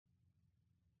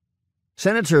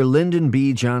Senator Lyndon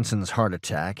B. Johnson's heart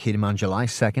attack hit him on July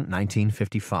 2,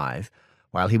 1955,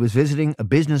 while he was visiting a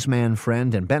businessman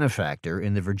friend and benefactor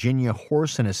in the Virginia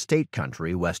horse and estate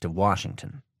country west of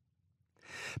Washington.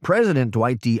 President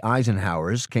Dwight D.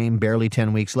 Eisenhower's came barely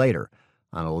 10 weeks later,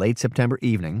 on a late September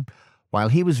evening, while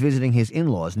he was visiting his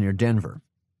in-laws near Denver.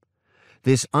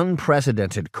 This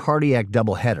unprecedented cardiac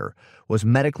doubleheader was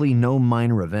medically no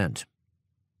minor event.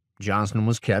 Johnson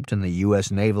was kept in the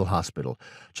U.S. Naval Hospital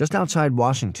just outside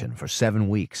Washington for 7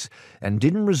 weeks and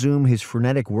didn't resume his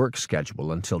frenetic work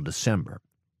schedule until December.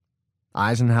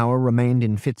 Eisenhower remained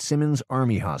in Fitzsimmons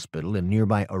Army Hospital in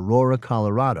nearby Aurora,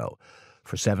 Colorado,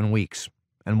 for 7 weeks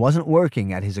and wasn't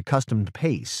working at his accustomed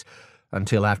pace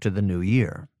until after the new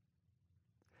year.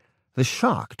 The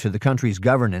shock to the country's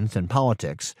governance and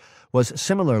politics was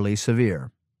similarly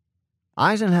severe.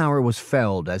 Eisenhower was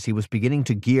felled as he was beginning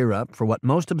to gear up for what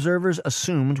most observers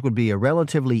assumed would be a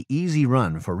relatively easy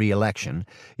run for re-election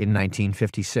in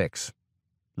 1956.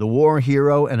 The war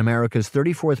hero and America's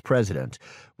 34th president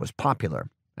was popular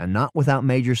and not without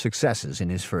major successes in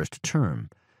his first term.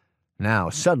 Now,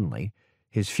 suddenly,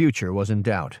 his future was in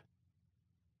doubt.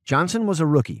 Johnson was a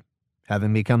rookie,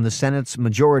 having become the Senate's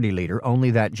majority leader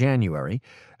only that January,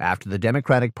 after the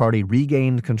Democratic Party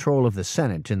regained control of the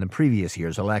Senate in the previous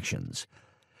year's elections.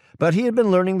 But he had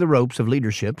been learning the ropes of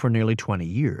leadership for nearly 20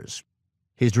 years.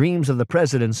 His dreams of the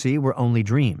presidency were only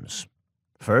dreams.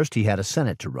 First, he had a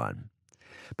Senate to run.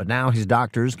 But now his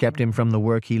doctors kept him from the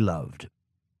work he loved.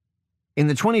 In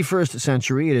the 21st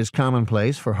century, it is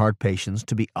commonplace for heart patients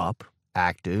to be up,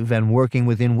 active, and working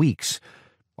within weeks,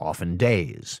 often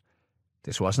days.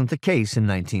 This wasn't the case in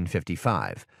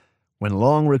 1955, when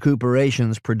long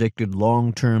recuperations predicted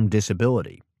long-term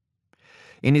disability.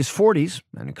 In his 40s,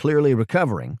 and clearly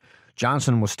recovering,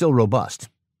 Johnson was still robust,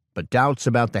 but doubts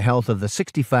about the health of the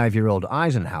 65-year-old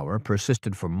Eisenhower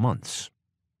persisted for months.